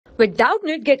With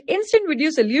Doubtnut, get instant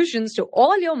video solutions to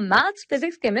all your maths,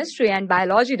 physics, chemistry, and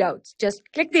biology doubts. Just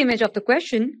click the image of the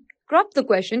question, crop the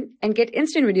question, and get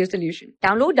instant video solution.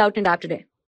 Download Doubtnut app today.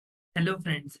 Hello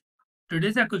friends,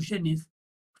 today's our question is,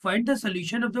 find the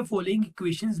solution of the following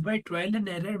equations by trial and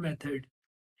error method.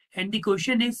 And the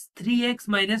question is 3x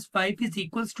minus 5 is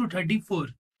equals to 34.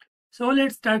 So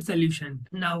let's start solution.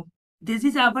 Now, this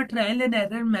is our trial and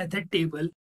error method table.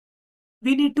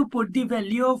 We need to put the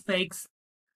value of x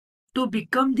to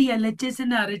become the LHS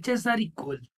and RHS are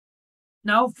equal.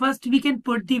 Now first we can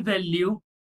put the value,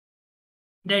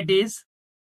 that is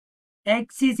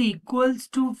x is equals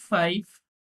to 5.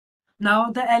 Now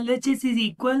the LHS is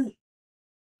equal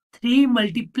 3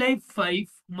 multiply 5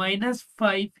 minus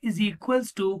 5 is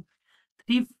equals to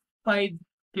 3, 5,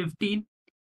 15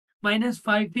 minus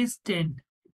 5 is 10.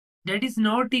 That is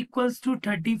not equals to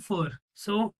 34.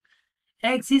 So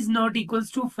x is not equals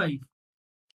to 5.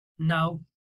 Now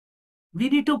we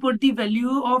need to put the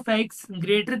value of x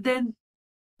greater than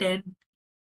 10.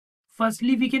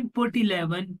 Firstly, we can put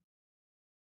 11.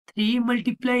 3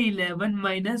 multiply 11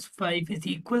 minus 5 is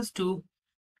equals to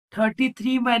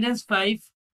 33 minus 5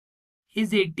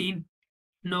 is 18.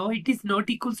 No, it is not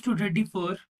equals to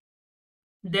 34.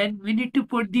 Then we need to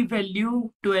put the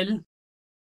value 12.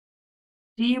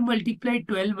 3 multiply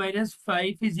 12 minus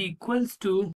 5 is equals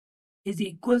to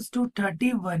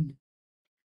 31,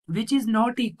 which is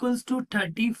not equals to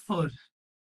 34.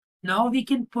 Now we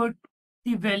can put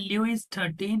the value is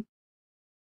 13.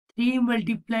 3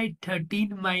 multiplied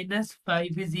 13 minus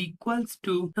 5 is equals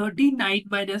to 39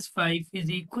 minus 5 is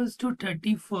equals to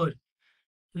 34,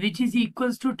 which is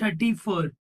equals to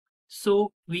 34.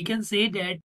 So we can say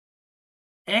that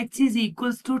x is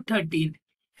equals to 13,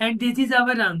 and this is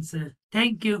our answer.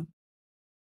 Thank you.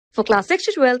 For class 6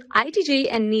 to 12, IIT JEE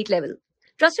and NEET level.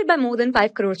 Trusted by more than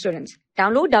 5 crore students.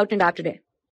 Download Doubtnut app today.